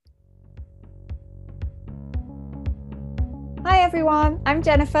Hi everyone, I'm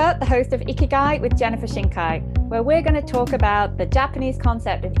Jennifer, the host of Ikigai with Jennifer Shinkai, where we're going to talk about the Japanese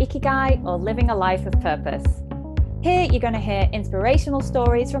concept of Ikigai, or living a life of purpose. Here you're going to hear inspirational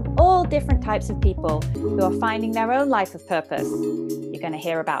stories from all different types of people who are finding their own life of purpose. You're going to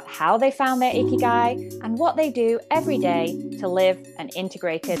hear about how they found their Ikigai and what they do every day to live an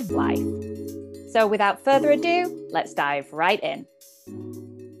integrated life. So without further ado, let's dive right in.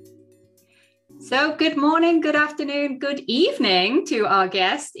 So good morning, good afternoon, good evening to our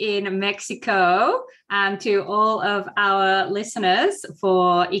guest in Mexico and to all of our listeners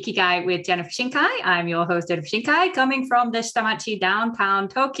for Ikigai with Jennifer Shinkai. I'm your host, Jennifer Shinkai, coming from the Shitamachi downtown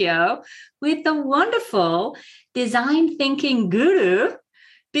Tokyo with the wonderful design thinking guru,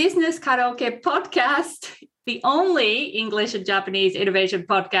 business karaoke podcast, the only English and Japanese innovation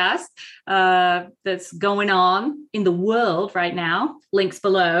podcast that's going on in the world right now. Links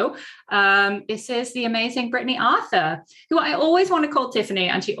below. This is the amazing Brittany Arthur, who I always want to call Tiffany,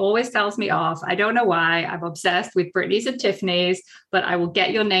 and she always tells me off. I don't know why. I'm obsessed with Brittany's and Tiffany's, but I will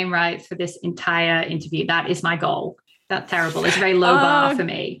get your name right for this entire interview. That is my goal. That's terrible. It's a very low bar for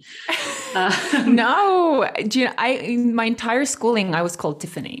me. No, do you know, in my entire schooling, I was called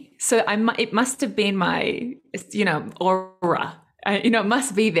Tiffany. So it must have been my, aura. It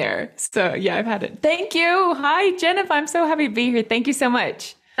must be there. So yeah, I've had it. Thank you. Hi, Jennifer. I'm so happy to be here. Thank you so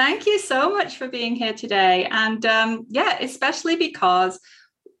much. Thank you so much for being here today. And especially because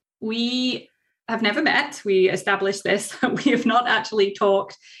we have never met. We established this. We have not actually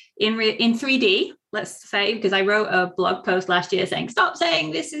talked in 3D, let's say, because I wrote a blog post last year saying, stop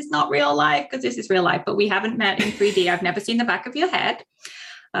saying this is not real life because this is real life, but we haven't met in 3D. I've never seen the back of your head.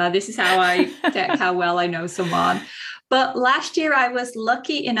 This is how well I know someone. But last year I was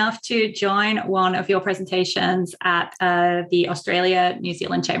lucky enough to join one of your presentations at the Australia-New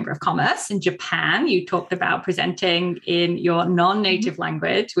Zealand Chamber of Commerce in Japan. You talked about presenting in your non-native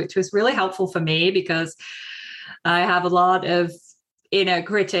language, which was really helpful for me because I have a lot of inner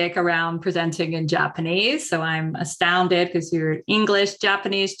critic around presenting in Japanese. So I'm astounded because you're English,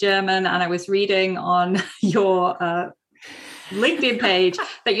 Japanese, German, and I was reading on your LinkedIn page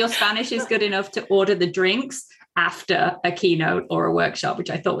that your Spanish is good enough to order the drinks after a keynote or a workshop, which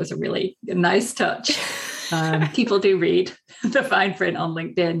I thought was a really nice touch. People do read the fine print on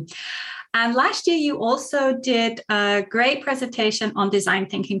LinkedIn. And last year, you also did a great presentation on design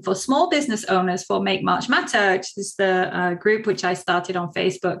thinking for small business owners for Make March Matter, which is the group which I started on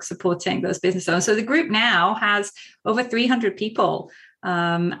Facebook supporting those business owners. So the group now has over 300 people.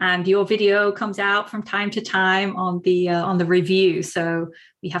 And your video comes out from time to time on the review. So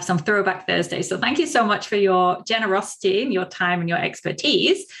we have some Throwback Thursday. So thank you so much for your generosity and your time and your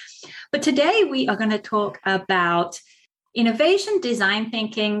expertise. But today we are going to talk about innovation design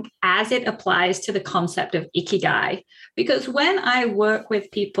thinking as it applies to the concept of Ikigai. Because when I work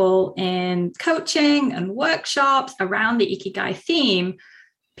with people in coaching and workshops around the Ikigai theme,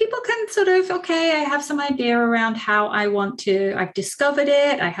 people can sort of, I have some idea around how I've discovered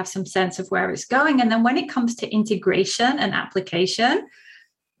it. I have some sense of where it's going. And then when it comes to integration and application,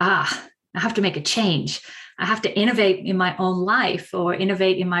 I have to make a change. I have to innovate in my own life or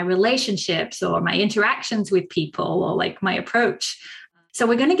innovate in my relationships or my interactions with people or like my approach. So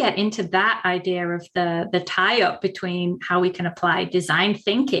we're going to get into that idea of the tie-up between how we can apply design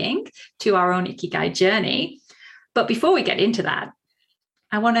thinking to our own Ikigai journey. But before we get into that,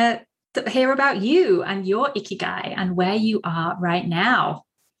 I want to hear about you and your Ikigai and where you are right now,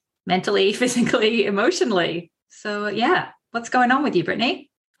 mentally, physically, emotionally. So yeah, what's going on with you, Brittany?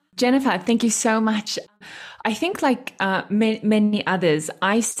 Jennifer, thank you so much. I think like many others,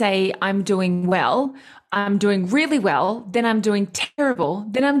 I say I'm doing well, I'm doing really well, then I'm doing terrible,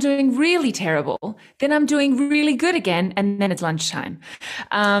 then I'm doing really terrible, then I'm doing really good again, and then it's lunchtime.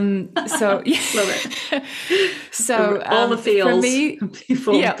 So yeah. Love it. So all the feels for me,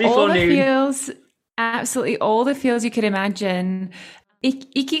 before all noon. the feels, absolutely all the feels you could imagine.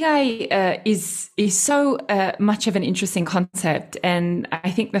 Ikigai is so much of an interesting concept, and I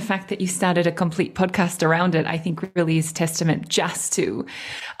think the fact that you started a complete podcast around it, I think really is testament just to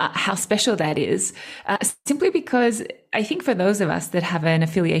how special that is. Simply because I think for those of us that have an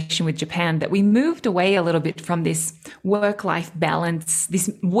affiliation with Japan, that we moved away a little bit from this work-life balance, this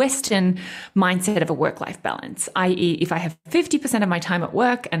Western mindset of a work-life balance, i.e. if I have 50% of my time at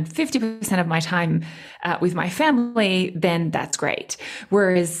work and 50% of my time with my family, then that's great.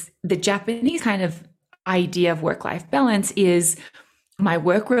 Whereas the Japanese kind of idea of work-life balance is my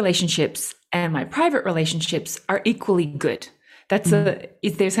work relationships and my private relationships are equally good.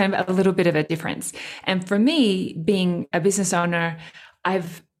 There's kind of a little bit of a difference. And for me, being a business owner,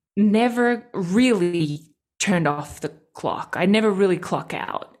 I've never really turned off the clock. I never really clock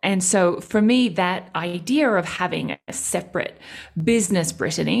out. And so for me, that idea of having a separate business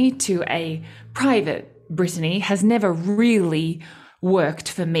Brittany to a private Brittany has never really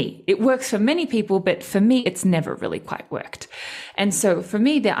worked for me. It works for many people, but for me, it's never really quite worked. And so for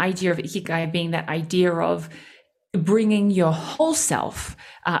me, the idea of Ikigai being that idea of bringing your whole self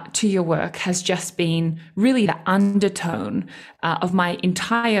to your work has just been really the undertone of my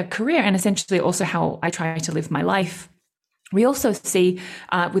entire career, and essentially also how I try to live my life. We also see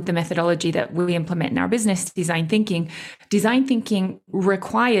with the methodology that we implement in our business, design thinking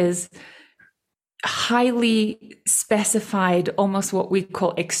requires highly specified, almost what we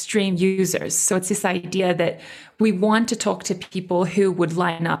call extreme users. So it's this idea that we want to talk to people who would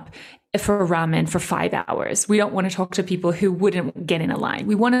line up for ramen for 5 hours. We don't want to talk to people who wouldn't get in a line.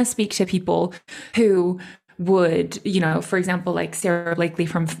 We want to speak to people who would, for example, like Sarah Blakely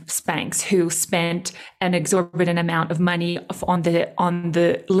from Spanx, who spent an exorbitant amount of money on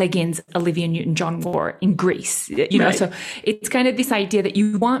the leggings Olivia Newton-John wore in Greece. Right. So it's kind of this idea that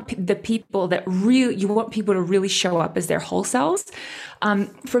you want people to really show up as their whole selves.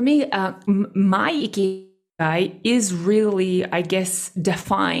 For me, my Ikigai is really, I guess,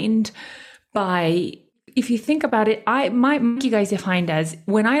 defined by, if you think about it, my Ikigai is defined as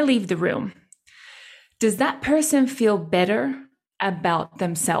when I leave the room, does that person feel better about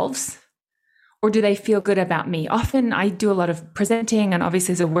themselves, or do they feel good about me? Often I do a lot of presenting, and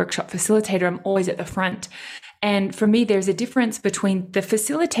obviously as a workshop facilitator, I'm always at the front. And for me, there's a difference between the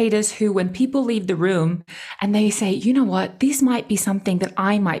facilitators who, when people leave the room and they say, you know what, this might be something that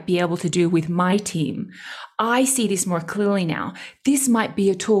I might be able to do with my team. I see this more clearly now. This might be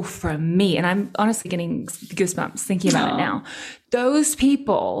a tool for me. And I'm honestly getting goosebumps thinking about it now. Those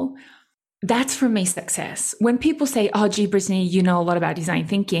people, that's for me success. When people say, oh, gee, Brittany, you know a lot about design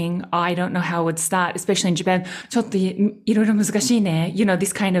thinking. I don't know how I would start, especially in Japan. ちょっといろいろ難しいね.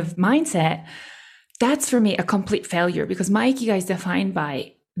 This kind of mindset. That's for me a complete failure, because my Ikigai is defined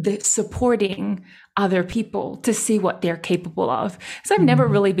by the supporting other people to see what they're capable of. So I've never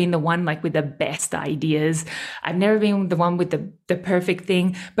really been the one like with the best ideas. I've never been the one with the perfect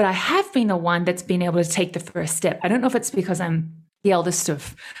thing, but I have been the one that's been able to take the first step. I don't know if it's because I'm the eldest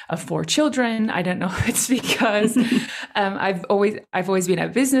of 4 children. I don't know if it's because I've always been a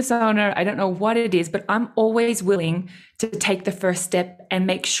business owner. I don't know what it is, but I'm always willing to take the first step and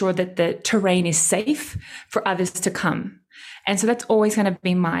make sure that the terrain is safe for others to come. And so that's always kind of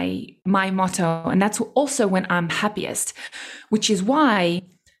been my motto. And that's also when I'm happiest, which is why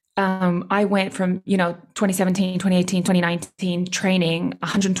I went from, 2017, 2018, 2019, training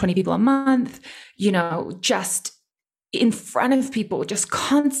 120 people a month, just in front of people, just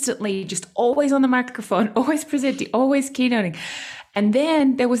constantly, just always on the microphone, always presenting, always keynoting. And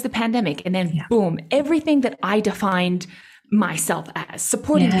then there was the pandemic, and then boom, everything that I defined myself as,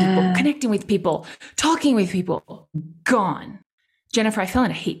 supporting people, connecting with people, talking with people, gone. Jennifer, I fell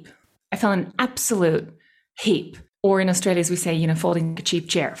in a heap. I fell in an absolute heap. Or in Australia, as we say, folding a cheap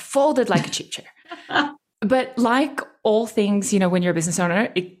chair, folded like a cheap chair. But like all things, when you're a business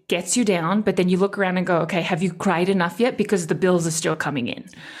owner, it gets you down, but then you look around and go, okay, have you cried enough yet? Because the bills are still coming in.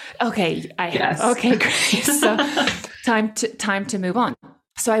 Okay, I have. Okay, great. So time to move on.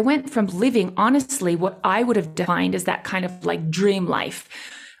 So I went from living, honestly, what I would have defined as that kind of like dream life,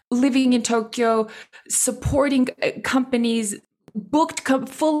 living in Tokyo, supporting companies,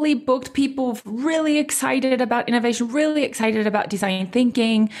 fully booked people, really excited about innovation, really excited about design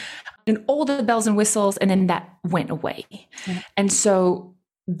thinking, and all the bells and whistles. And then that went away. And so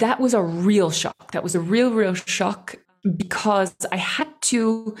that was a real shock. That was a real shock, because I had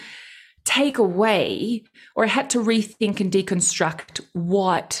to take away, or I had to rethink and deconstruct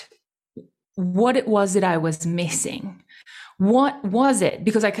what it was that I was missing. What was it?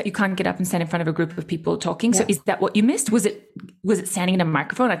 Because you can't get up and stand in front of a group of people talking. So is that what you missed? Was it standing in a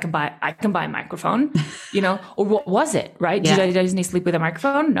microphone? I can buy a microphone, or what was it, right? Did I just need to sleep with a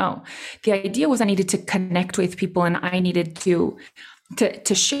microphone? No. The idea was I needed to connect with people, and I needed to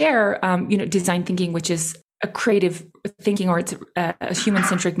share, design thinking, which is a creative thinking, or it's a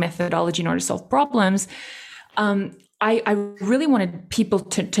human-centric methodology in order to solve problems. I really wanted people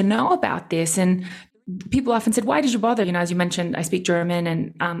to know about this. And people often said, why did you bother? As you mentioned, I speak German,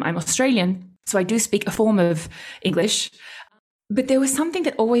 and I'm Australian, so I do speak a form of English. But there was something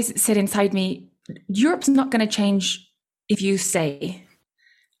that always said inside me, Europe's not going to change if you say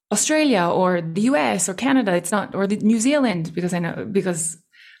Australia or the US or Canada. It's not, or New Zealand, because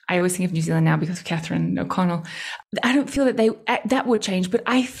I always think of New Zealand now because of Catherine O'Connell. I don't feel that that would change, but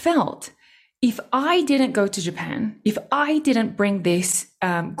I felt if I didn't go to Japan, if I didn't bring this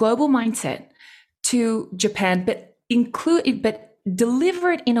global mindset to Japan, but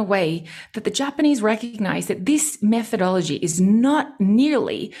deliver it in a way that the Japanese recognize that this methodology is not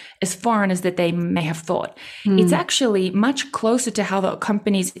nearly as foreign as that they may have thought. It's actually much closer to how the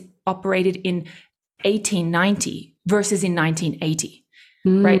companies operated in 1890 versus in 1980.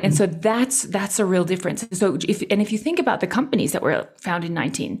 Right. And so that's a real difference. So if you think about the companies that were founded in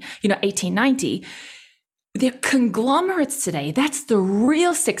 1890, they're conglomerates today. That's the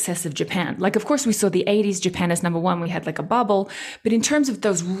real success of Japan. Like, of course, we saw the 80s, Japan as number one. We had like a bubble. But in terms of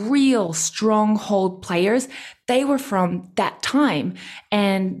those real stronghold players, they were from that time.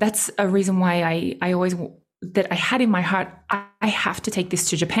 And that's a reason why I always, that I had in my heart, I have to take this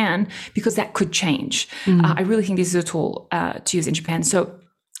to Japan because that could change. I really think this is a tool to use in Japan. So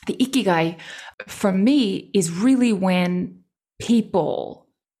the Ikigai for me is really when people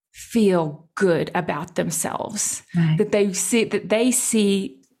feel good about themselves, that they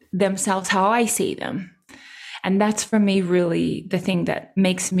see themselves how I see them. And that's for me really the thing that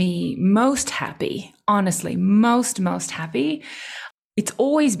makes me most happy, honestly, most happy. It's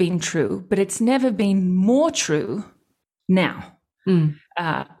always been true, but it's never been more true now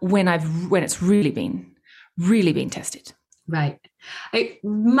when it's really been tested. Right. It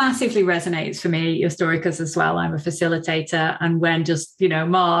massively resonates for me, your story, because as well, I'm a facilitator. And when just,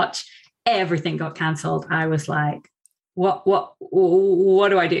 March, everything got cancelled, I was like, what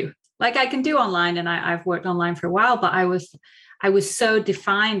do I do? Like, I can do online, and I've worked online for a while, but I was so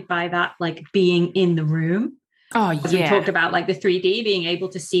defined by that, like being in the room. Oh, As we talked about, like the 3D, being able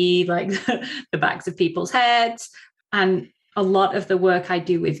to see like the backs of people's heads. And a lot of the work I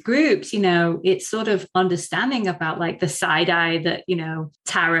do with groups, it's sort of understanding about like the side eye that,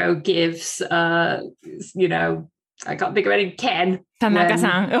 Taro gives, I can't think of any, Ken.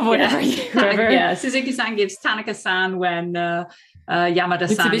 Tanaka-san, or whatever. Yeah, Suzuki-san gives Tanaka-san when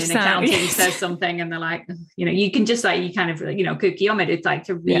Yamada-san in accounting says something, and they're like, you can just like, you kind of, kukiyomi, it's like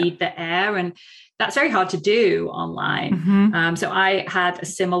to read the air, and that's very hard to do online. So I had a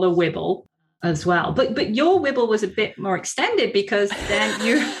similar wibble as well, but your wibble was a bit more extended, because then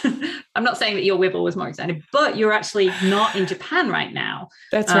I'm not saying that your wibble was more extended, but you're actually not in Japan right now.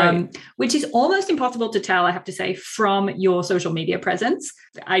 That's right. Which is almost impossible to tell, I have to say, from your social media presence.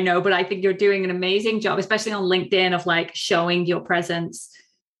 I know, but I think you're doing an amazing job, especially on LinkedIn, of like showing your presence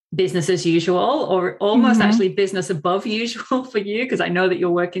business as usual, or almost actually business above usual for you, because I know that you're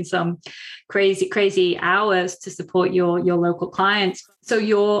working some crazy hours to support your local clients. So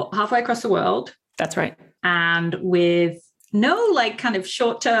you're halfway across the world. That's right. And with no like kind of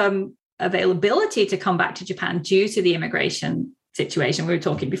short-term availability to come back to Japan due to the immigration situation. We were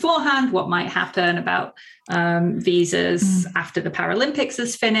talking beforehand what might happen about visas after the Paralympics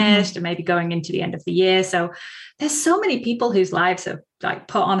is finished and maybe going into the end of the year. So there's so many people whose lives are like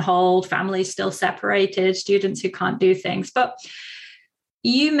put on hold, families still separated, students who can't do things. But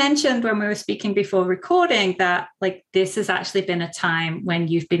you mentioned when we were speaking before recording that like this has actually been a time when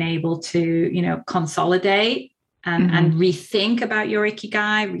you've been able to, consolidate and rethink about your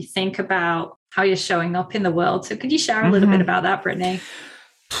Ikigai, rethink about how you're showing up in the world. So could you share a little bit about that, Brittany?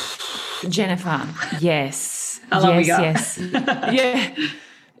 Jennifer, yes. How long we got? Yes.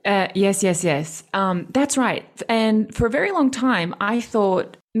 Yes. That's right. And for a very long time, I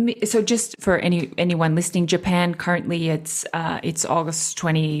thought, so just for anyone listening, Japan currently it's August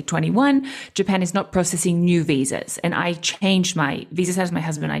 2021. Japan is not processing new visas, and I changed my visa status. My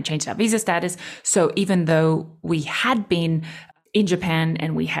husband and I changed our visa status. So even though we had been in Japan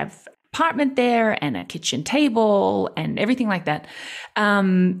and we have apartment there and a kitchen table and everything like that,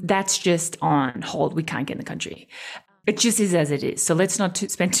 that's just on hold. We can't get in the country. It just is as it is. So let's not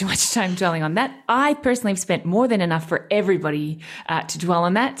spend too much time dwelling on that. I personally have spent more than enough for everybody to dwell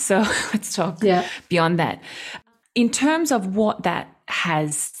on that. So let's talk beyond that. In terms of what that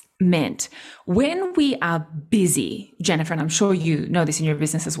has meant, when we are busy, Jennifer, and I'm sure you know this in your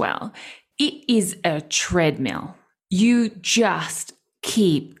business as well, it is a treadmill. You just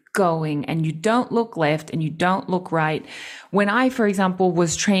keep going and you don't look left and you don't look right. When I, for example,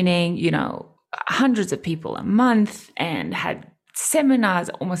 was training, hundreds of people a month and had seminars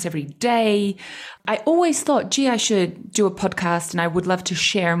almost every day, I always thought, gee, I should do a podcast and I would love to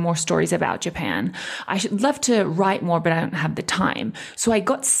share more stories about Japan. I should love to write more, but I don't have the time. So I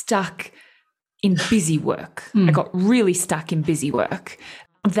got stuck in busy work. I got really stuck in busy work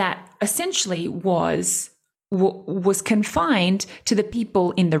that essentially was confined to the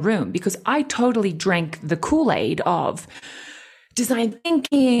people in the room, because I totally drank the Kool-Aid of design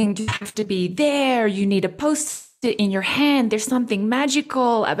thinking. You have to be there. You need a Post-it in your hand. There's something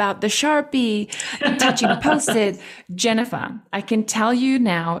magical about the Sharpie and touching a Post-it. Jennifer, I can tell you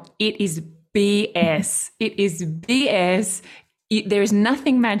now, it is BS. It is BS. There is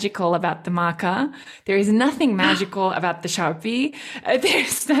nothing magical about the marker. There is nothing magical about the Sharpie.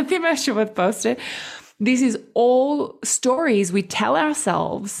 There's nothing magical with Post-it. This is all stories we tell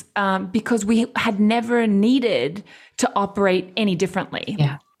ourselves because we had never needed to operate any differently.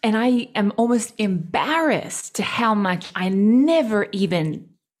 Yeah. And I am almost embarrassed to how much I never even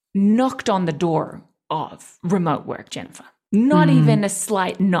knocked on the door of remote work, Jennifer. Not even a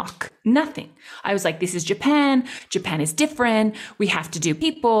slight knock, nothing. I was like, this is Japan. Japan is different. We have to do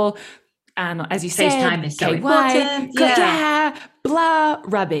people. And as you said, FaceTime is so KY, important. Yeah. blah,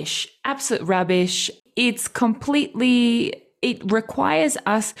 rubbish, absolute rubbish. It requires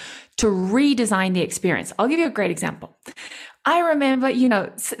us to redesign the experience. I'll give you a great example. I remember,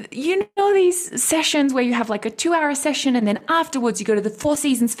 these sessions where you have like a 2-hour session and then afterwards you go to the Four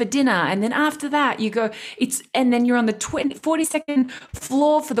Seasons for dinner. And then after that you go, and then you're on the 42nd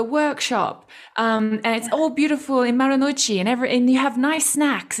floor for the workshop. And it's all beautiful in Marunouchi and you have nice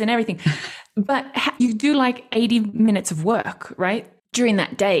snacks and everything. But you do like 80 minutes of work, right? During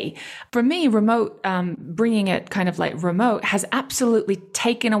that day. For me, remote, bringing it kind of like remote has absolutely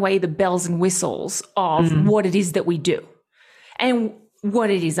taken away the bells and whistles of what it is that we do. And what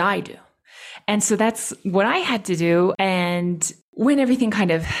it is I do. And so that's what I had to do. And when everything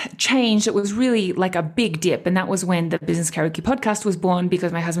kind of changed, it was really like a big dip. And that was when the Business Karaoke podcast was born,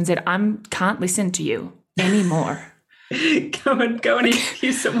 because my husband said, I can't listen to you anymore. Go and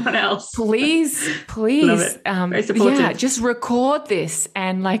interview someone else. Please. Love it. Very supportive. Just record this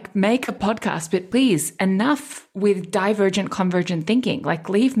and like make a podcast. But please, enough with divergent, convergent thinking. Like,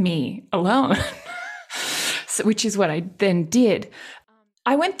 leave me alone. So, which is what I then did.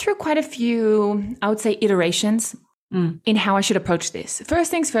 I went through quite a few, I would say, iterations in how I should approach this. First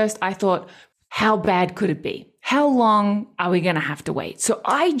things first, I thought, how bad could it be? How long are we going to have to wait? So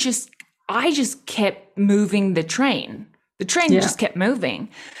I just kept moving the train. The train just kept moving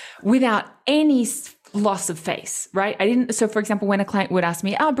without any loss of face, right? So for example, when a client would ask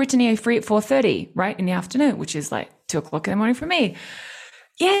me, Brittany, are you free at 4:30, right? In the afternoon, which is like 2:00 in the morning for me.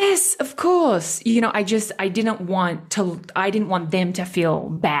 Yes, of course. I didn't want them to feel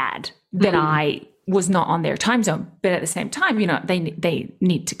bad that I was not on their time zone. But at the same time, they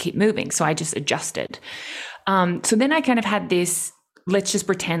need to keep moving. So I just adjusted. So then I kind of had this, let's just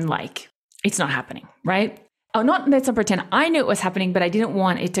pretend like it's not happening, right? Oh, let's not pretend. I knew it was happening, but I didn't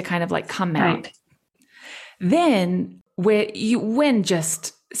want it to kind of like come out. Then when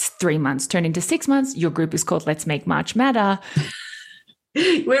just 3 months turned into 6 months, your group is called Let's Make March Matter.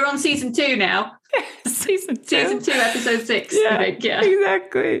 We're on season 2 now. Season 2, episode 6. Yeah, I think. Yeah,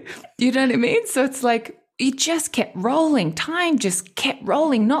 exactly. You know what I mean? So it's like it just kept rolling. Time just kept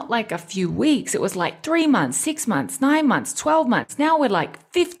rolling, not like a few weeks. It was like 3 months, 6 months, 9 months, 12 months. Now we're like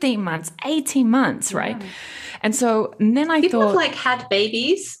 15 months, 18 months, right? Yeah. And so then I People thought, have like had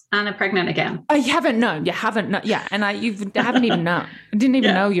babies and are pregnant again. Oh, you haven't known. You haven't known. Yeah. And you haven't even known. You didn't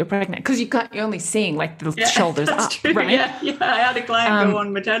even know you're pregnant because you're only seeing like the shoulders up, true. right? Yeah. I had a client go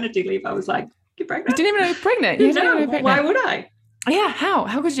on maternity leave. I was like, you're pregnant? You didn't even know you're pregnant. You didn't know you're pregnant. Why would I? Yeah.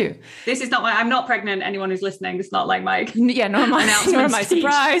 How could you? This is not I'm not pregnant. Anyone who's listening, it's not like my nor my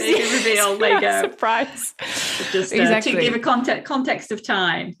surprise. Reveal. There you go. Surprise. Just exactly. To give a context of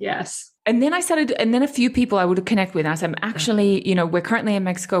time. Yes. And then a few people I would connect with. And I said, actually, we're currently in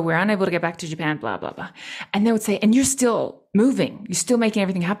Mexico. We're unable to get back to Japan, blah, blah, blah. And they would say, and you're still moving. You're still making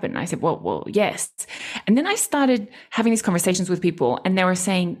everything happen. And I said, well, yes. And then I started having these conversations with people and they were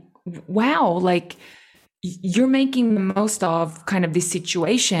saying, wow, like you're making the most of kind of this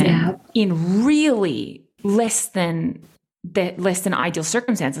situation in really less than ideal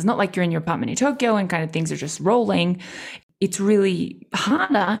circumstances. Not like you're in your apartment in Tokyo and kind of things are just rolling. It's really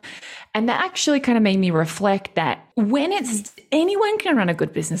harder. And that actually kind of made me reflect that anyone can run a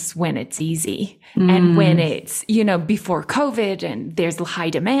good business when it's easy and when it's, before COVID and there's high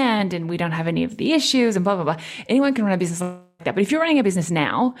demand and we don't have any of the issues and blah, blah, blah. Anyone can run a business like that. But if you're running a business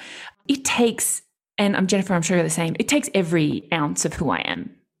now, it takes, and I'm Jennifer, I'm sure you're the same, it takes every ounce of who I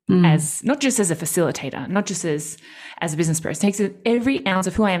am as, not just as a facilitator, not just as a business person, it takes every ounce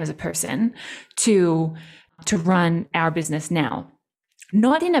of who I am as a person to run our business now.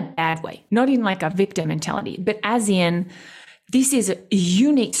 Not in a bad way, not in like a victim mentality, but as in this is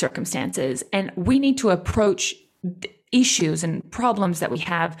unique circumstances and we need to approach issues and problems that we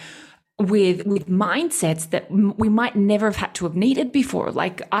have with mindsets that we might never have had to have needed before.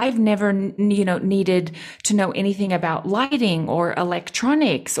 Like I've never, needed to know anything about lighting or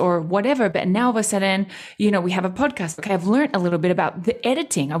electronics or whatever. But now all of a sudden, we have a podcast. Okay, I've learned a little bit about the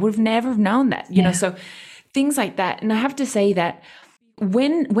editing. I would have never known that, so things like that. And I have to say that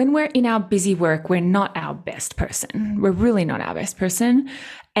when we're in our busy work, we're not our best person. We're really not our best person.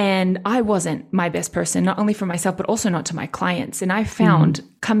 And I wasn't my best person, not only for myself, but also not to my clients. And I found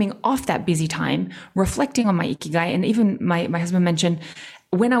coming off that busy time, reflecting on my ikigai, and even my husband mentioned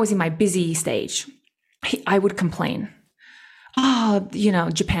when I was in my busy stage, I would complain. Oh,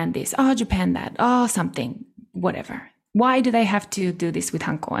 Japan this, oh, Japan that, oh, something, whatever. Why do they have to do this with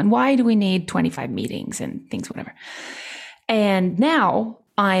Hanko? And why do we need 25 meetings and things, whatever? And now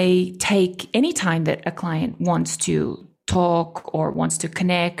I take any time that a client wants to talk or wants to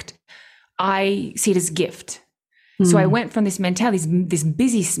connect, I see it as a gift. So I went from this mentality, this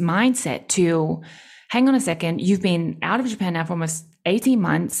busy mindset to, hang on a second, you've been out of Japan now for almost 18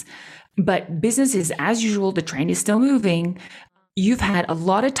 months, but business is as usual. The train is still moving. You've had a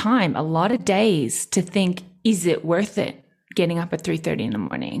lot of time, a lot of days to think, is it worth it? Getting up at 3:30 in the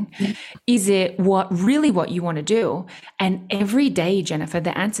morning? Is it what you want to do? And every day, Jennifer,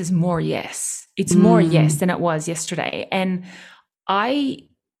 the answer is more yes. It's more yes than it was yesterday. And I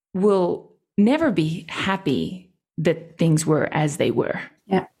will never be happy that things were as they were.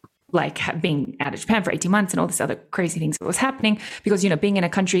 Yeah. Like being out of Japan for 18 months and all this other crazy things that was happening because, being in a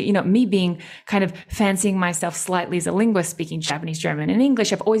country, me being kind of fancying myself slightly as a linguist, speaking Japanese, German, and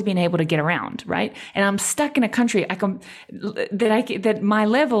English, I've always been able to get around, right? And I'm stuck in a country that my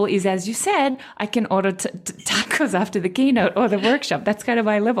level is, as you said, I can order tacos after the keynote or the workshop. That's kind of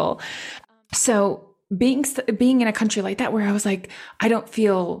my level. So being in a country like that where I was like, I don't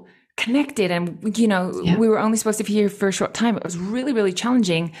feel connected, and we were only supposed to be here for a short time. It was really, really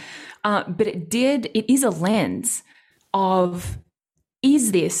challenging, but it is a lens of,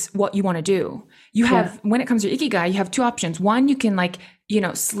 is this what you want to do? You have, when it comes to ikigai, you have two options. One, you can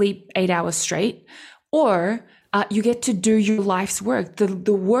sleep 8 hours straight, or you get to do your life's work,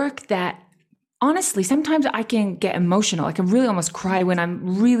 the work that, honestly, sometimes I can get emotional. I can really almost cry when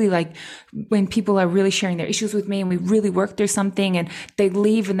I'm really when people are really sharing their issues with me and we really work through something and they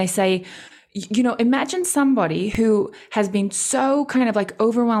leave and they say, imagine somebody who has been so kind of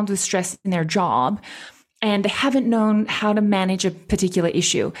overwhelmed with stress in their job and they haven't known how to manage a particular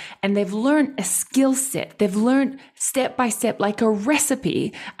issue. And they've learned a skill set. They've learned step by step, like a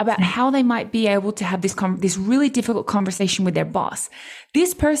recipe about how they might be able to have this really difficult conversation with their boss.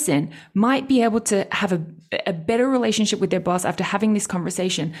 This person might be able to have a better relationship with their boss after having this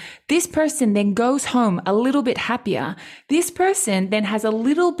conversation. This person then goes home a little bit happier. This person then has a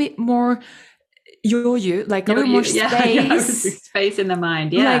little bit more a little more space. Space in the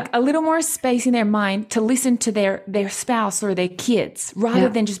mind, a little more space in their mind to listen to their spouse or their kids rather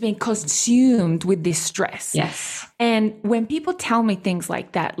than just being consumed with this stress. Yes. And when people tell me things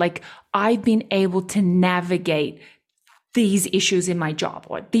like that, I've been able to navigate these issues in my job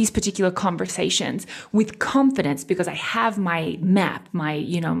or these particular conversations with confidence because I have my map, my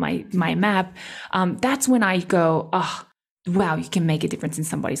map. That's when I go, oh, wow, you can make a difference in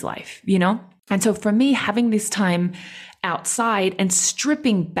somebody's life, And so for me, having this time outside and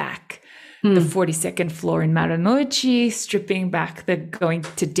stripping back the 42nd floor in Marunouchi, stripping back the going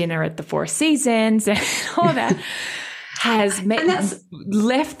to dinner at the Four Seasons and all that has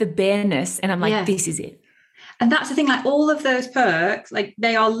left the bareness. And I'm like, this is it. And that's the thing, all of those perks,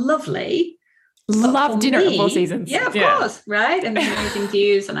 they are lovely. Love dinner at Four Seasons. Yeah, of course, right? And amazing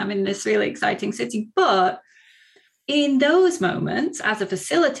views, and I'm in this really exciting city. But in those moments, as a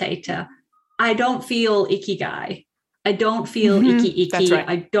facilitator, I don't feel ikigai. I don't feel iki. That's right.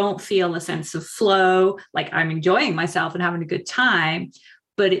 I don't feel a sense of flow. I'm enjoying myself and having a good time,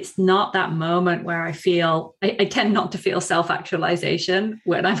 but it's not that moment where I tend not to feel self-actualization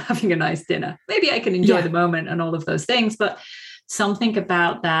when I'm having a nice dinner. Maybe I can enjoy the moment and all of those things, but something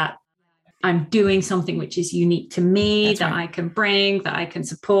about that, I'm doing something which is unique to me. That's that right. I can bring, that I can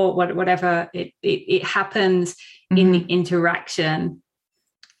support, whatever it happens in the interaction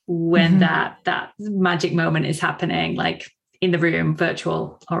when that magic moment is happening, in the room,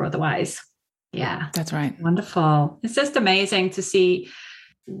 virtual or otherwise. Yeah. That's right. Wonderful. It's just amazing to see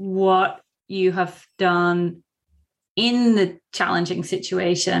what you have done in the challenging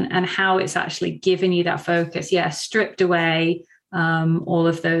situation and how it's actually given you that focus. Yeah. Stripped away all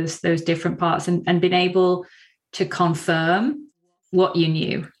of those different parts and been able to confirm what you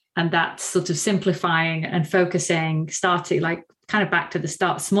knew. And that's sort of simplifying and focusing, starting kind of back to the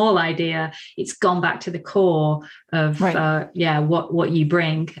start, small idea. It's gone back to the core of, what you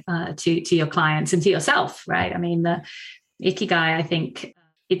bring to your clients and to yourself, right? I mean, the Ikigai, I think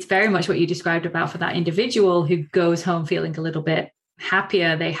it's very much what you described about for that individual who goes home feeling a little bit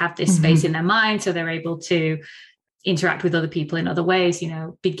happier. They have this space in their mind, so they're able to interact with other people in other ways.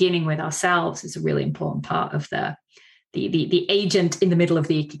 Beginning with ourselves is a really important part of the the agent in the middle of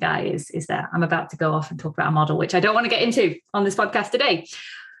the ikigai is there. I'm about to go off and talk about a model, which I don't want to get into on this podcast today,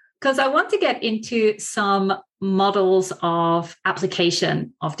 because I want to get into some models of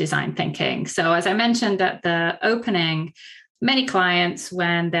application of design thinking. So as I mentioned at the opening, many clients,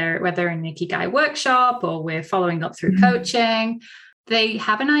 when whether in an ikigai workshop or we're following up through coaching, they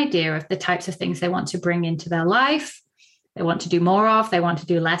have an idea of the types of things they want to bring into their life. They want to do more of, they want to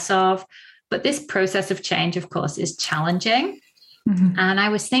do less of. But this process of change, of course, is challenging. Mm-hmm. And I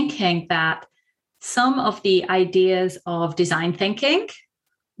was thinking that some of the ideas of design thinking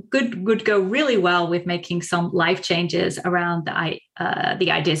would go really well with making some life changes around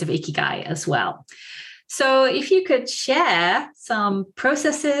the ideas of ikigai as well. So if you could share some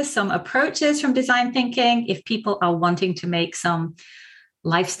processes, some approaches from design thinking, if people are wanting to make some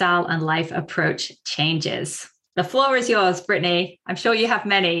lifestyle and life approach changes. The floor is yours, Brittany. I'm sure you have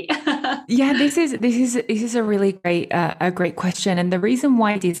many. Yeah, this is a really great question. And the reason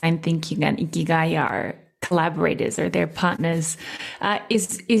why design thinking and ikigai are collaborators or their partners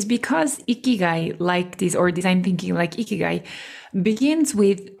is because ikigai like this, or design thinking like ikigai, begins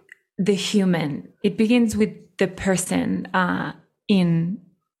with the human. It begins with the person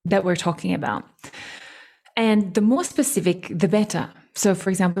that we're talking about. And the more specific, the better. So for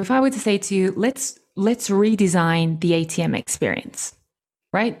example, if I were to say to you, let's redesign the ATM experience,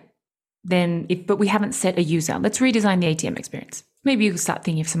 right? But we haven't set a user, let's redesign the ATM experience. Maybe you start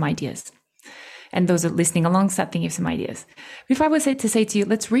thinking of some ideas. And those are listening along, start thinking of some ideas. If I were to say to you,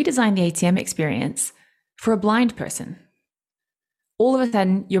 let's redesign the ATM experience for a blind person, all of a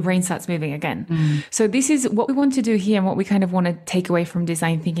sudden your brain starts moving again. So this is what we want to do here, and what we kind of want to take away from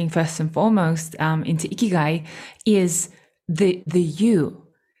design thinking first and foremost into ikigai is the you,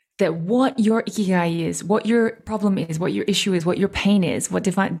 that what your ikigai is, what your problem is, what your issue is, what your pain is, what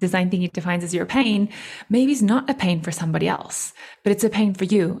design thinking defines as your pain, maybe is not a pain for somebody else, but it's a pain for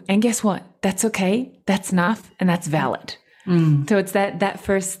you. And guess what? That's okay. That's enough. And that's valid. So it's that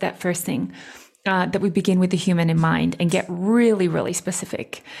first thing that we begin with the human in mind and get really, really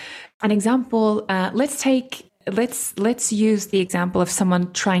specific. An example, let's use the example of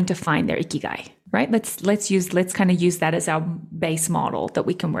someone trying to find their ikigai. Right? Let's kind of use that as our base model that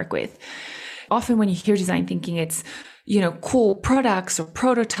we can work with. Often when you hear design thinking, it's, cool products or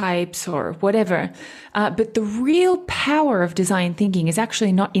prototypes or whatever. But the real power of design thinking is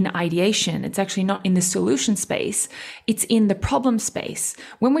actually not in ideation. It's actually not in the solution space. It's in the problem space.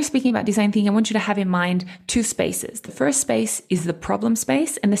 When we're speaking about design thinking, I want you to have in mind two spaces. The first space is the problem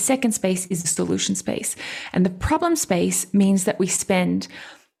space, and the second space is the solution space. And the problem space means that we spend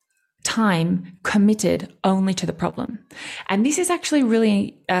time committed only to the problem. And this is actually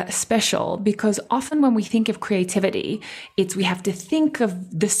really special, because often when we think of creativity, we have to think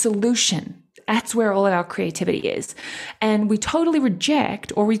of the solution. That's where all of our creativity is. And we totally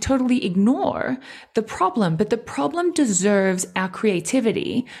reject or we totally ignore the problem, but the problem deserves our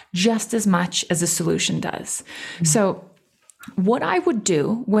creativity just as much as the solution does. So what I would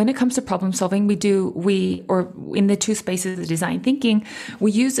do when it comes to problem solving, or in the two spaces of design thinking,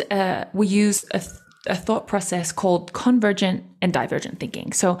 we use a thought process called convergent and divergent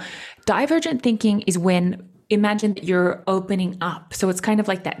thinking. So divergent thinking is when, imagine that you're opening up. So it's kind of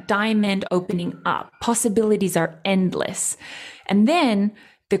like that diamond opening up. Possibilities are endless. And then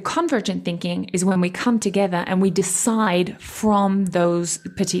the convergent thinking is when we come together and we decide from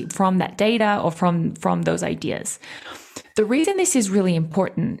that data or from those ideas. The reason this is really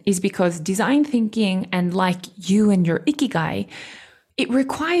important is because design thinking, and like you and your ikigai, it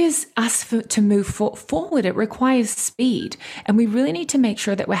requires us to move forward. It requires speed. And we really need to make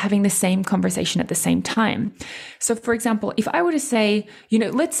sure that we're having the same conversation at the same time. So for example, if I were to say,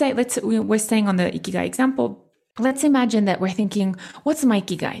 we're staying on the ikigai example. Let's imagine that we're thinking, what's my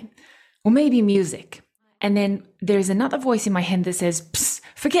ikigai? Well, maybe music. And then there's another voice in my head that says, psst,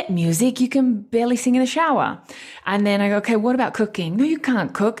 forget music. You can barely sing in the shower. And then I go, okay, what about cooking? No, you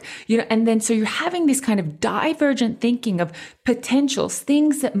can't cook. And then so you're having this kind of divergent thinking of potentials,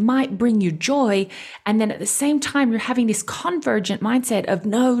 things that might bring you joy. And then at the same time, you're having this convergent mindset of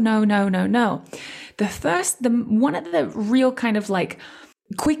no, no, no, no, no. One of the real kind of like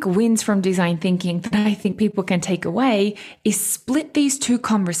quick wins from design thinking that I think people can take away is split these two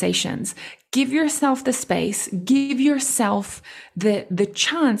conversations. Give yourself the space, give yourself the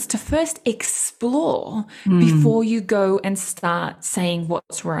chance to first explore before you go and start saying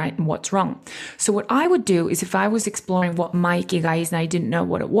what's right and what's wrong. So what I would do is, if I was exploring what my ikigai is and I didn't know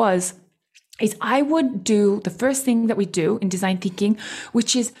what it was, is I would do the first thing that we do in design thinking,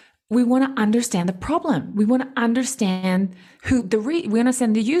 which is we want to understand the problem. We want to understand we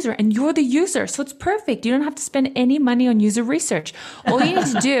understand the user, and you're the user. So it's perfect. You don't have to spend any money on user research. All you need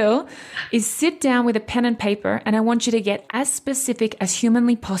to do is sit down with a pen and paper, and I want you to get as specific as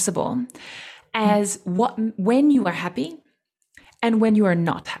humanly possible as when you are happy and when you are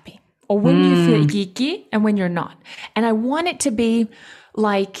not happy, or when you feel icky and when you're not. And I want it to be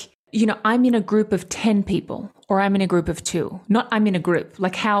like, I'm in a group of 10 people, or I'm in a group of 2. Not I'm in a group.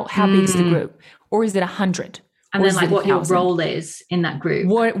 Like how big is the group? Or is it 100? And then like what your role is in that group.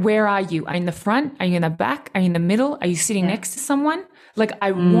 Where are you? Are you in the front? Are you in the back? Are you in the middle? Are you sitting next to someone? Like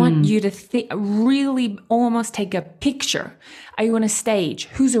I want you to really almost take a picture. Are you on a stage?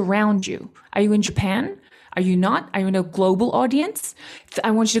 Who's around you? Are you in Japan? Are you not? Are you in a global audience?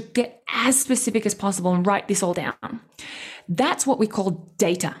 I want you to get as specific as possible and write this all down. That's what we call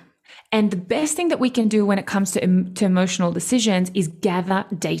data. And the best thing that we can do when it comes to emotional decisions is gather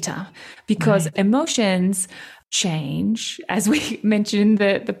data, because emotions change. As we mentioned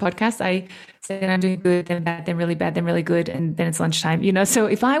in the podcast, I said I'm doing good, then bad, then really bad, then really good, and then it's lunchtime. So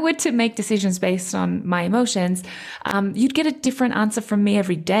if I were to make decisions based on my emotions, you'd get a different answer from me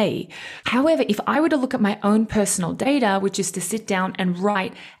every day. However, if I were to look at my own personal data, which is to sit down and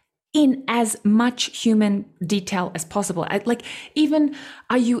write in as much human detail as possible. Are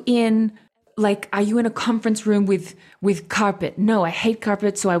you in a conference room with carpet? No, I hate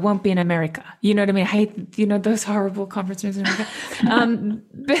carpet, so I won't be in America. You know what I mean? I hate, those horrible conference rooms in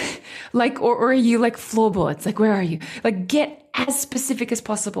America. Or are you like floorboards? Like, where are you? Like, get as specific as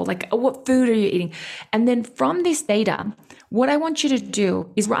possible. Like, what food are you eating? And then from this data, what I want you to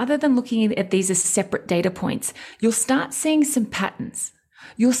do is, rather than looking at these as separate data points, you'll start seeing some patterns.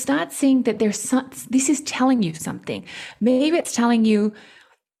 You'll start seeing that this is telling you something. Maybe it's telling you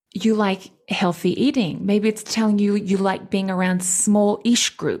like healthy eating. Maybe it's telling you like being around small-ish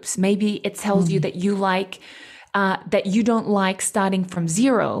groups. Maybe it tells you that you like, that you don't like starting from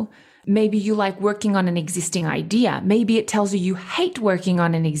zero. Maybe you like working on an existing idea. Maybe it tells you hate working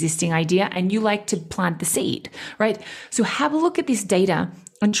on an existing idea and you like to plant the seed, right? So have a look at this data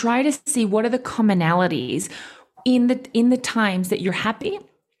and try to see what are the commonalities in the times that you're happy,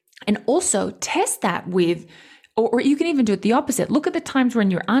 and also test that with, or you can even do it the opposite. Look at the times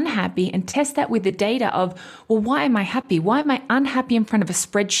when you're unhappy and test that with the data of, well, why am I happy? Why am I unhappy in front of a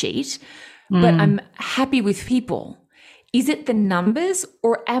spreadsheet, but I'm happy with people? Is it the numbers,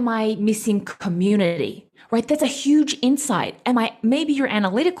 or am I missing community? Right? That's a huge insight. Maybe you're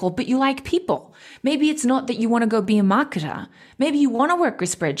analytical, but you like people. Maybe it's not that you want to go be a marketer. Maybe you want to work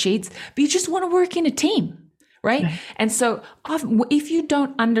with spreadsheets, but you just want to work in a team. Right? And so if you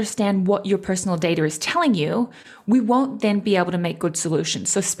don't understand what your personal data is telling you, we won't then be able to make good solutions.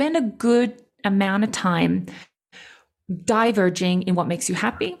 So spend a good amount of time diverging in what makes you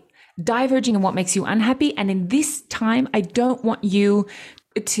happy, diverging in what makes you unhappy. And in this time, I don't want you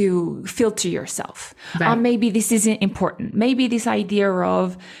to filter yourself. Right. Maybe this isn't important. Maybe this idea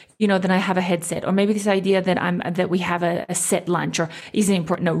of, that I have a headset, or maybe this idea that we have a set lunch or isn't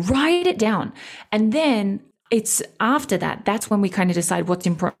important. No, write it down. And then it's after that's when we kind of decide what's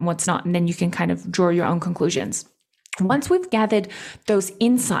important, what's not. And then you can kind of draw your own conclusions. Once we've gathered those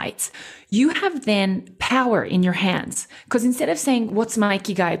insights, you have then power in your hands. Because instead of saying, what's my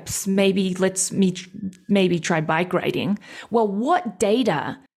ikigai? Maybe try bike riding. Well, what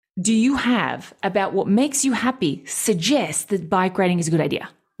data do you have about what makes you happy suggests that bike riding is a good idea?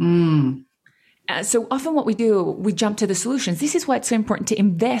 So often what we do, we jump to the solutions. This is why it's so important to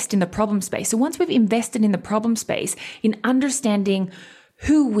invest in the problem space. So once we've invested in the problem space, in understanding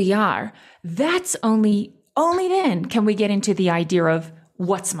who we are, that's only then can we get into the idea of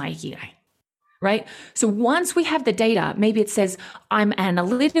what's my ikigai, right? So once we have the data, maybe it says, I'm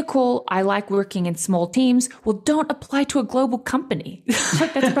analytical, I like working in small teams. Well, don't apply to a global company.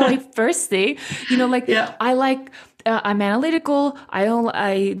 That's probably first thing, I'm analytical. I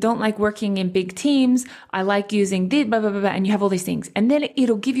don't like working in big teams. I like using this, blah, blah, blah, blah, and you have all these things. And then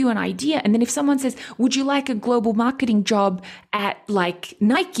it'll give you an idea. And then if someone says, would you like a global marketing job at like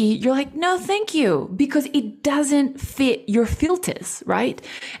Nike? You're like, no, thank you, because it doesn't fit your filters, right?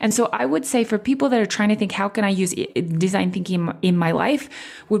 And so I would say for people that are trying to think, how can I use design thinking in my life,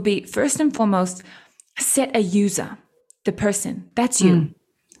 would be first and foremost, set a user, the person. That's you.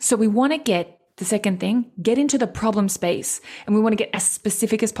 So we want to get the second thing, get into the problem space, and we want to get as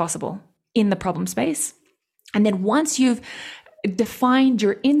specific as possible in the problem space. And then once you've defined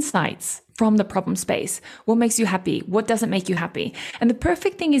your insights from the problem space, what makes you happy? What doesn't make you happy? And the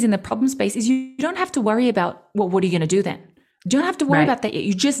perfect thing is in the problem space is you don't have to worry about, well, what are you going to do then? You don't have to worry about that yet.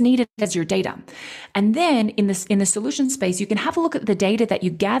 You just need it as your data. And then in the solution space, you can have a look at the data that you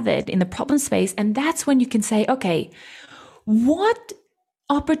gathered in the problem space. And that's when you can say, okay, what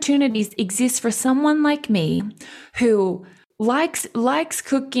opportunities exist for someone like me who likes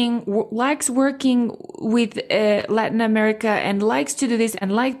cooking, likes working with Latin America, and likes to do this,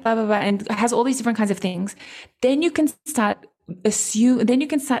 and like blah, blah, blah, and has all these different kinds of things. Then you can start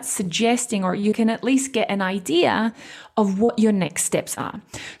suggesting, or you can at least get an idea of what your next steps are.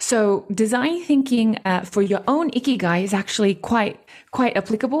 So design thinking for your own ikigai is actually quite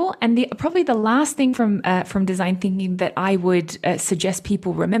applicable. And probably the last thing from design thinking that I would suggest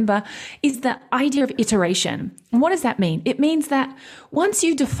people remember is the idea of iteration. And what does that mean? It means that once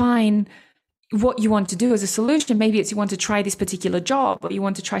you define what you want to do as a solution, maybe it's you want to try this particular job or you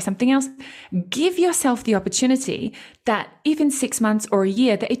want to try something else, give yourself the opportunity that if in 6 months or a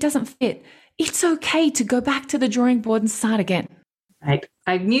year that it doesn't fit, it's okay to go back to the drawing board and start again. Right.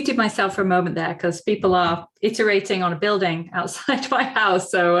 I muted myself for a moment there because people are iterating on a building outside my house.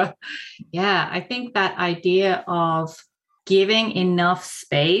 So I think that idea of giving enough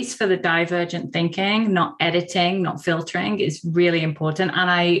space for the divergent thinking, not editing, not filtering, is really important. And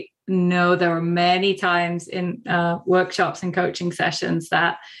I know there are many times in workshops and coaching sessions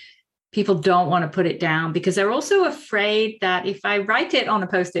that people don't want to put it down because they're also afraid that if I write it on a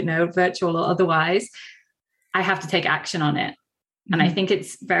Post-it note, virtual or otherwise, I have to take action on it. Mm-hmm. And I think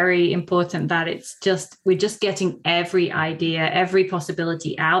it's very important that we're just getting every idea, every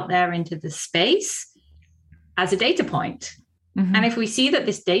possibility out there into the space as a data point. Mm-hmm. And if we see that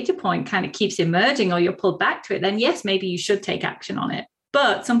this data point kind of keeps emerging or you're pulled back to it, then yes, maybe you should take action on it.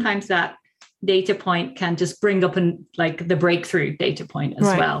 But sometimes that data point can just bring up the breakthrough data point as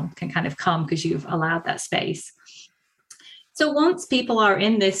well, can kind of come because you've allowed that space. So once people are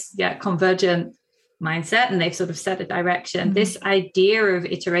in this convergent mindset and they've sort of set a direction, this idea of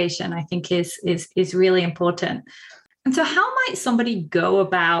iteration, I think is really important. And so how might somebody go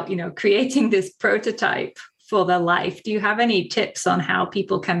about, creating this prototype for their life? Do you have any tips on how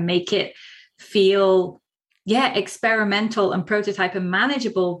people can make it feel experimental and prototype and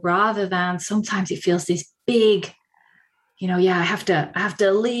manageable, rather than sometimes it feels this big, I have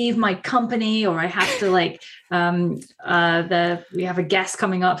to leave my company, or I have to we have a guest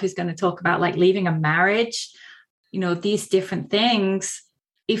coming up who's going to talk about leaving a marriage, these different things.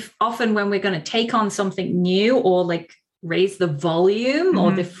 If often when we're going to take on something new or raise the volume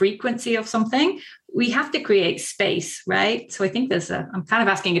or the frequency of something, we have to create space, right? So I think I'm kind of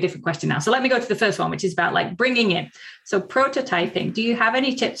asking a different question now. So let me go to the first one, which is about bringing in. So prototyping, do you have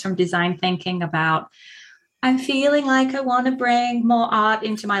any tips from design thinking about, I'm feeling like I want to bring more art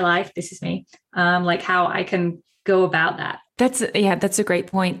into my life? This is me. How I can go about that. That's a great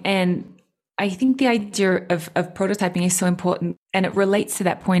point. And I think the idea of prototyping is so important, and it relates to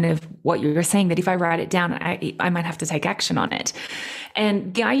that point of what you were saying, that if I write it down, I might have to take action on it.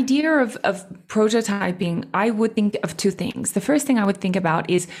 And the idea of prototyping, I would think of two things. The first thing I would think about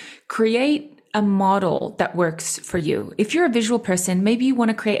is create a model that works for you. If you're a visual person, maybe you want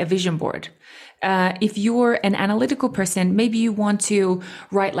to create a vision board. If you're an analytical person, maybe you want to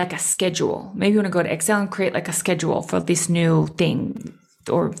write a schedule. Maybe you want to go to Excel and create a schedule for this new thing,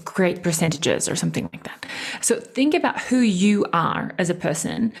 or create percentages or something like that. So think about who you are as a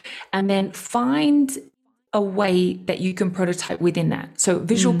person, and then find a way that you can prototype within that. So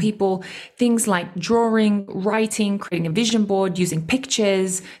visual people, things like drawing, writing, creating a vision board, using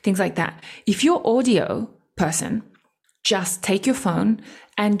pictures, things like that. If you're audio person, just take your phone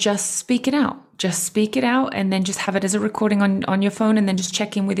and just speak it out. Just speak it out, and then just have it as a recording on your phone, and then just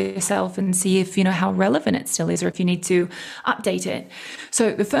check in with yourself and see if how relevant it still is, or if you need to update it.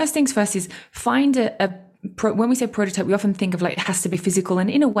 So the first things first is find when we say prototype, we often think of it has to be physical,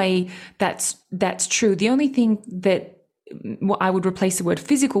 and in a way that's true. The only thing that what I would replace the word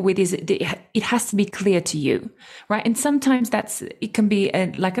physical with is it has to be clear to you, right? And sometimes it can be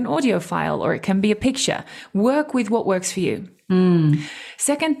an audio file, or it can be a picture. Work with what works for you.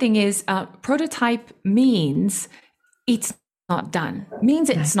 Second thing is prototype means it's not done, means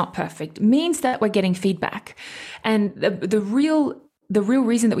it's not perfect, means that we're getting feedback. And the real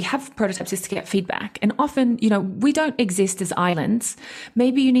reason that we have prototypes is to get feedback. And often, we don't exist as islands.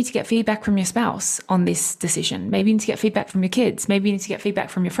 Maybe you need to get feedback from your spouse on this decision. Maybe you need to get feedback from your kids. Maybe you need to get feedback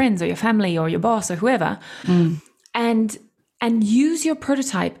from your friends or your family or your boss or whoever. And use your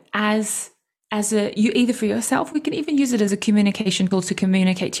prototype as you either for yourself. We can even use it as a communication tool to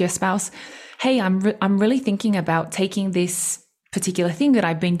communicate to your spouse. Hey, I'm really thinking about taking this particular thing that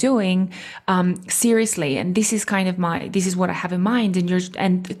I've been doing seriously, and this is what I have in mind.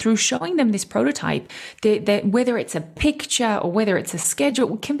 And through showing them this prototype, they whether it's a picture or whether it's a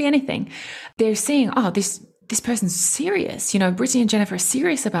schedule, it can be anything. They're seeing, oh, this person's serious. Brittany and Jennifer are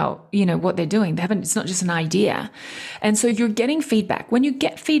serious about, what they're doing. It's not just an idea. And so you're getting feedback. When you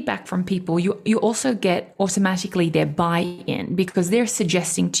get feedback from people, you also get automatically their buy-in, because they're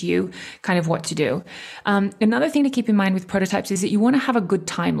suggesting to you kind of what to do. Another thing to keep in mind with prototypes is that you want to have a good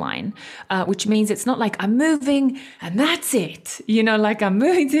timeline, which means it's not like I'm moving and that's it. Like I'm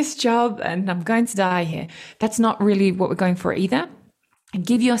moving this job and I'm going to die here. That's not really what we're going for either.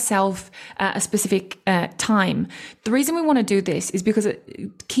 Give yourself a specific time. The reason we want to do this is because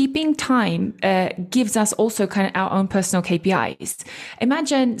keeping time gives us also kind of our own personal KPIs.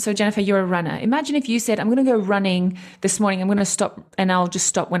 Imagine, so Jennifer, you're a runner. Imagine if you said, I'm going to go running this morning. I'm going to stop and I'll just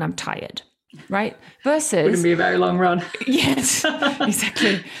stop when I'm tired. Right? Versus... Wouldn't be a very long run. Yes,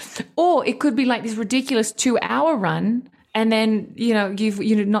 exactly. Or it could be like this ridiculous 2-hour run. And then,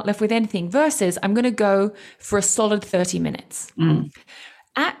 you're not left with anything, versus I'm going to go for a solid 30 minutes.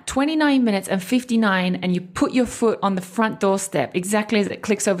 At 29 minutes and 59, and you put your foot on the front doorstep exactly as it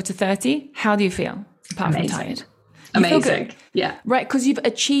clicks over to 30, how do you feel? Apart from tired. Amazing. Yeah. Right, because you've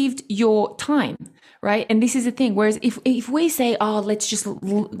achieved your time. Right. And this is the thing. Whereas if we say, oh, let's just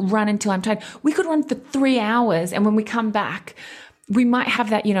run until I'm tired, we could run for 3 hours. And when we come back, we might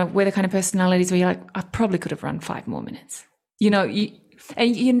have that, we're the kind of personalities where you're like, I probably could have run 5 more minutes, you don't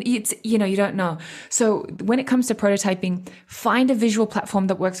know. So when it comes to prototyping, find a visual platform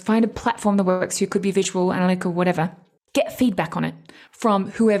that works, find a platform that works. So it could be visual, analytical, whatever. Get feedback on it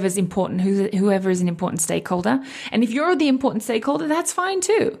from whoever's important, whoever is an important stakeholder. And if you're the important stakeholder, that's fine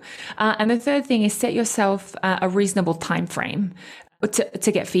too. And the third thing is set yourself a reasonable time frame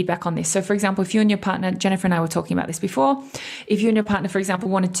to get feedback on this. So for example, if you and your partner, Jennifer and I were talking about this before, if you and your partner, for example,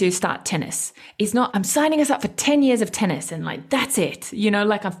 wanted to start tennis, it's not, I'm signing us up for 10 years of tennis and like, that's it,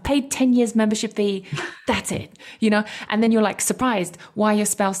 like I've paid 10 years membership fee, that's it, and then you're like surprised why your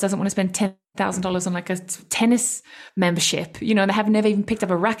spouse doesn't want to spend $10,000 on like a tennis membership, they have never even picked up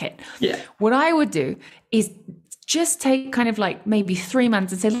a racket. Yeah. What I would do is just take kind of like maybe 3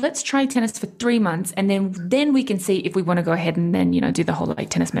 months and say, let's try tennis for 3 months. And then we can see if we want to go ahead and then, do the whole like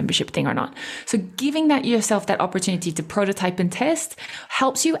tennis membership thing or not. So giving yourself that opportunity to prototype and test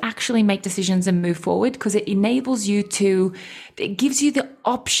helps you actually make decisions and move forward, because it enables you it gives you the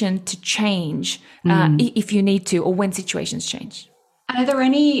option to change if you need to, or when situations change. And are there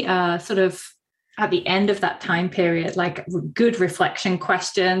any sort of, at the end of that time period, like good reflection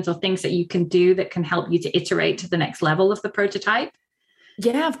questions or things that you can do that can help you to iterate to the next level of the prototype?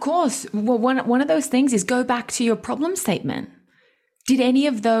 Yeah, of course. Well, one of those things is go back to your problem statement. Did any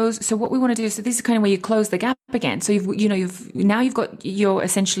of those? So what we want to do, so this is kind of where you close the gap again. So you've got your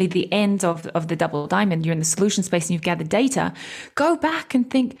essentially the end of the double diamond. You're in the solution space and you've gathered data. Go back and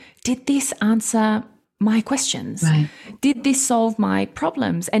think, did this answer my questions? Right. Did this solve my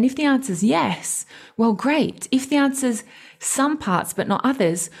problems? And if the answer is yes, well, great. If the answer is some parts but not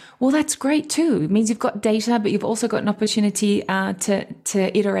others, well, that's great too. It means you've got data, but you've also got an opportunity to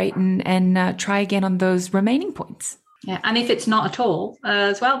iterate and try again on those remaining points. Yeah, and if it's not at all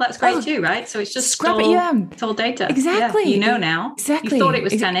as well, that's great too, right? So it's just scrap it's all data. Exactly. Yeah, now. Exactly. You thought it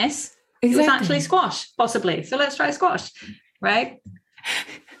was tennis. Exactly. It was actually squash, possibly. So let's try squash, right?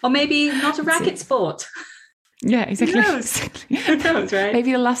 Or maybe not a racket sport. Yeah, exactly. Who knows, right?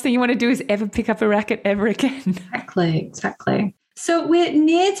 Maybe the last thing you want to do is ever pick up a racket ever again. Exactly. So we're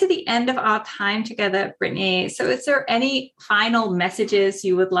near to the end of our time together, Brittany. So is there any final messages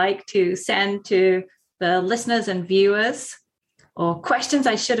you would like to send to the listeners and viewers, or questions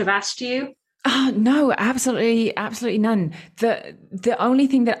I should have asked you? Oh, no, absolutely none. The only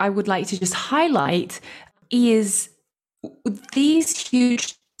thing that I would like to just highlight is these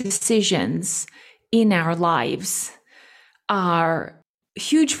huge decisions in our lives are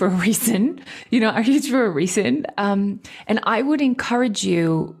huge for a reason, And I would encourage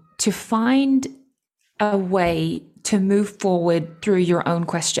you to find a way to move forward through your own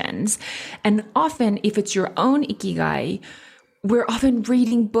questions. And often, if it's your own ikigai, we're often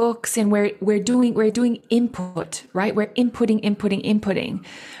reading books and we're doing input, right? We're inputting.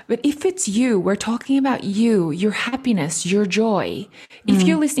 But if it's you, we're talking about you, your happiness, your joy. If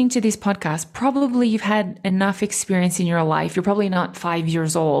you're listening to this podcast, probably you've had enough experience in your life. You're probably not 5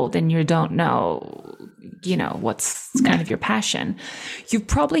 years old and you don't know, what's kind of your passion. You've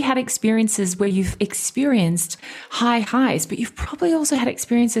probably had experiences where you've experienced high highs, but you've probably also had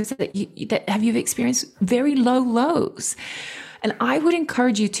experiences that you've experienced very low lows. And I would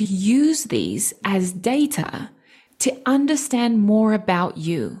encourage you to use these as data to understand more about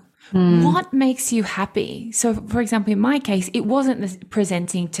you. What makes you happy? So, for example, in my case, it wasn't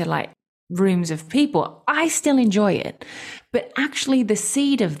presenting to like rooms of people. I still enjoy it. But actually, the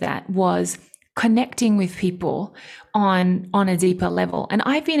seed of that was connecting with people on a deeper level. And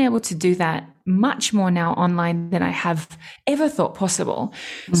I've been able to do that much more now online than I have ever thought possible.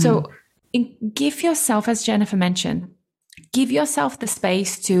 So give yourself, as Jennifer mentioned, give yourself the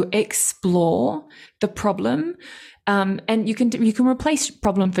space to explore the problem. And you can replace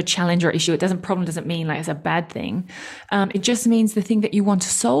problem for challenge or issue. Problem doesn't mean like it's a bad thing. It just means the thing that you want to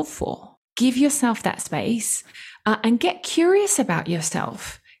solve for. Give yourself that space and get curious about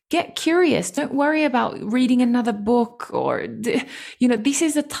yourself. Get curious. Don't worry about reading another book or, this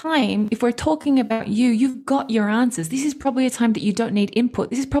is a time, if we're talking about you, you've got your answers. This is probably a time that you don't need input.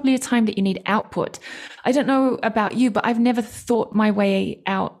 This is probably a time that you need output. I don't know about you, but I've never thought my way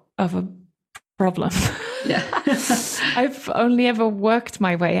out of a problem. Yeah. I've only ever worked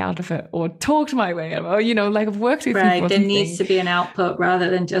my way out of it or talked my way out of it, or, like I've worked with people. Right. There needs to be an output rather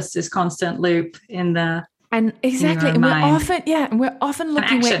than just this constant loop in the... And exactly, and we're often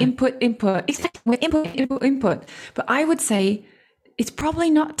looking where input. Exactly, we're input. But I would say it's probably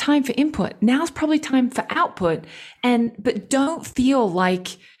not time for input. Now's probably time for output. But don't feel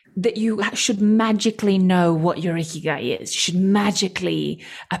like that you should magically know what your ikigai is. You should magically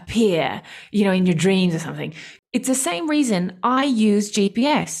appear, in your dreams or something. It's the same reason I use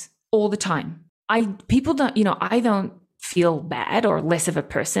GPS all the time. I don't feel bad or less of a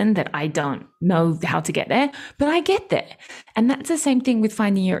person that I don't know how to get there, but I get there. And that's the same thing with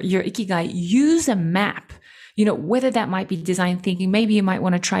finding your ikigai. Use a map, whether that might be design thinking. Maybe you might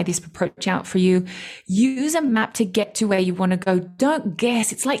want to try this approach out for you. Use a map to get to where you want to go. Don't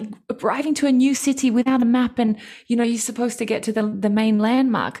guess. It's like arriving to a new city without a map and, you're supposed to get to the main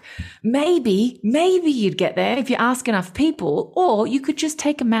landmark. Maybe you'd get there if you ask enough people, or you could just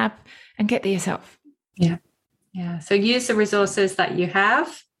take a map and get there yourself. Yeah. Yeah. So use the resources that you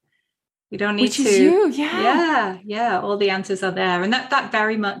have. You don't need to. Which is you. Yeah. Yeah. All the answers are there. And that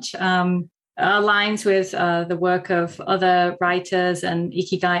very much aligns with the work of other writers and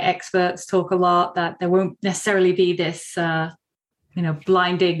ikigai experts. Talk a lot that there won't necessarily be this,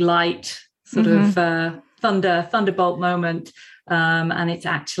 blinding light sort of thunderbolt moment. And it's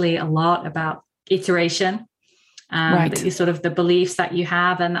actually a lot about iteration. Right. Sort of the beliefs that you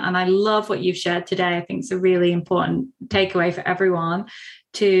have. And I love what you've shared today. I think it's a really important takeaway for everyone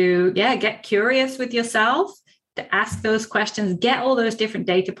to, get curious with yourself, to ask those questions, get all those different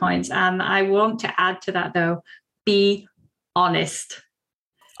data points. And I want to add to that, though, be honest.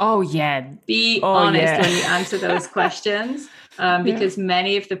 Oh, yeah. Be honest when you answer those questions, because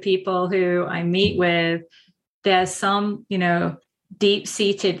many of the people who I meet with, there's some,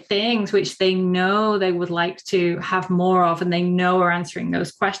 deep-seated things which they know they would like to have more of, and they know are answering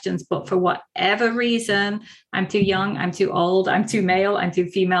those questions, but for whatever reason, I'm too young, I'm too old, I'm too male, I'm too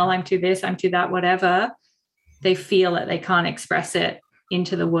female, I'm too this, I'm too that, whatever, they feel that they can't express it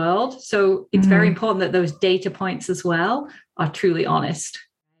into the world. So it's very important that those data points as well are truly honest.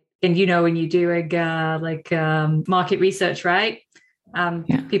 And when you're doing market research, right?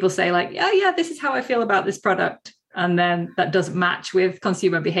 People say like, this is how I feel about this product. And then that doesn't match with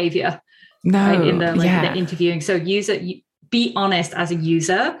consumer behavior in the interviewing. So be honest as a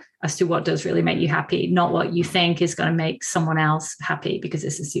user as to what does really make you happy, not what you think is going to make someone else happy, because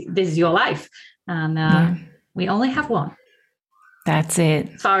this is your life. And we only have one. That's it.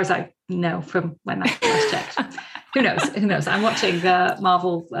 As far as I know from when I first checked. Who knows? I'm watching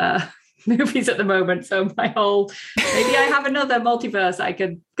Marvel movies at the moment. So maybe I have another multiverse I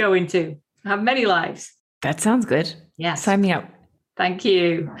could go into. I have many lives. That sounds good. Yes. Sign me up. Thank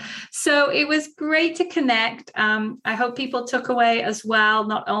you. So it was great to connect. I hope people took away as well,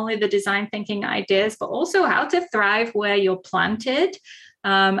 not only the design thinking ideas, but also how to thrive where you're planted,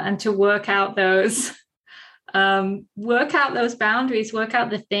 and to work out those boundaries, work out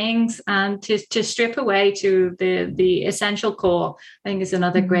the things, and to strip away to the essential core, I think is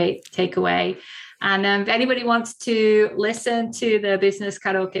another great takeaway. And if anybody wants to listen to the Business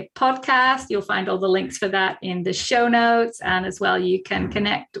Karaoke podcast, you'll find all the links for that in the show notes. And as well, you can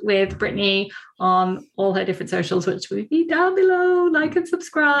connect with Brittany on all her different socials, which will be down below. Like and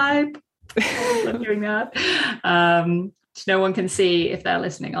subscribe. I love doing that. Which no one can see if they're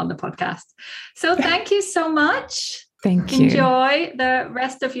listening on the podcast. So thank you so much. Thank you. Enjoy the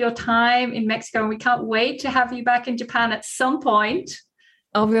rest of your time in Mexico. And we can't wait to have you back in Japan at some point.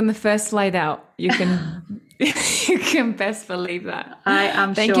 I'll be on the first flight out. You can You can best believe that. I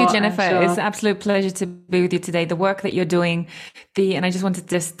am Thank sure, you, Jennifer. I'm sure. It's an absolute pleasure to be with you today. The work that you're doing, and I just wanted to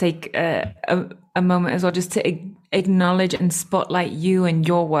just take a moment as well, just to acknowledge and spotlight you and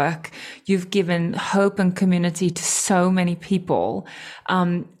your work. You've given hope and community to so many people.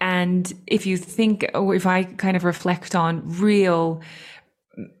 And if you think, or if I kind of reflect on real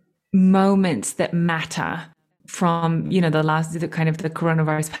moments that matter from, the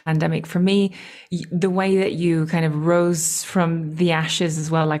coronavirus pandemic, for me, the way that you kind of rose from the ashes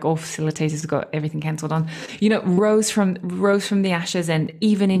as well, like all facilitators got everything cancelled on, rose from the ashes, and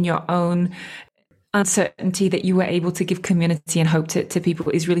even in your own uncertainty, that you were able to give community and hope to people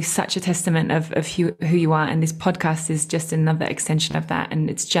is really such a testament of who you are. And this podcast is just another extension of that. And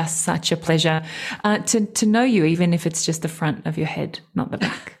it's just such a pleasure to know you, even if it's just the front of your head, not the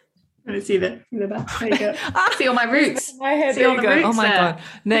back. I'm going to see the back. There you go. See all my roots. My head. See all the roots. Oh my there. God.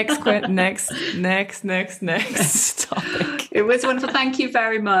 Next topic. It was wonderful. Thank you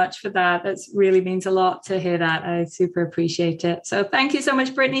very much for that. That really means a lot to hear that. I super appreciate it. So thank you so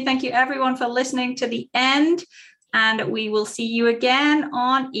much, Brittany. Thank you everyone for listening to the end. And we will see you again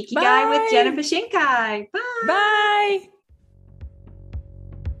on Ikigai with Jennifer Shinkai. Bye. Bye.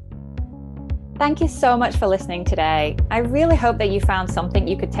 Thank you so much for listening today. I really hope that you found something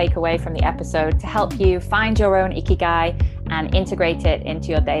you could take away from the episode to help you find your own Ikigai and integrate it into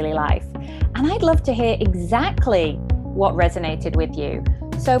your daily life. And I'd love to hear exactly what resonated with you.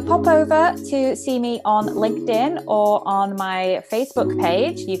 So pop over to see me on LinkedIn or on my Facebook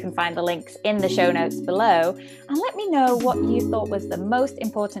page. You can find the links in the show notes below. And let me know what you thought was the most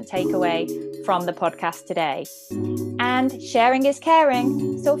important takeaway from the podcast today. And sharing is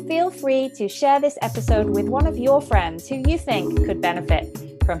caring. So feel free to share this episode with one of your friends who you think could benefit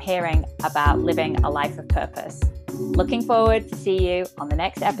from hearing about living a life of purpose. Looking forward to see you on the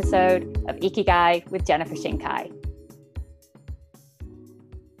next episode of Ikigai with Jennifer Shinkai.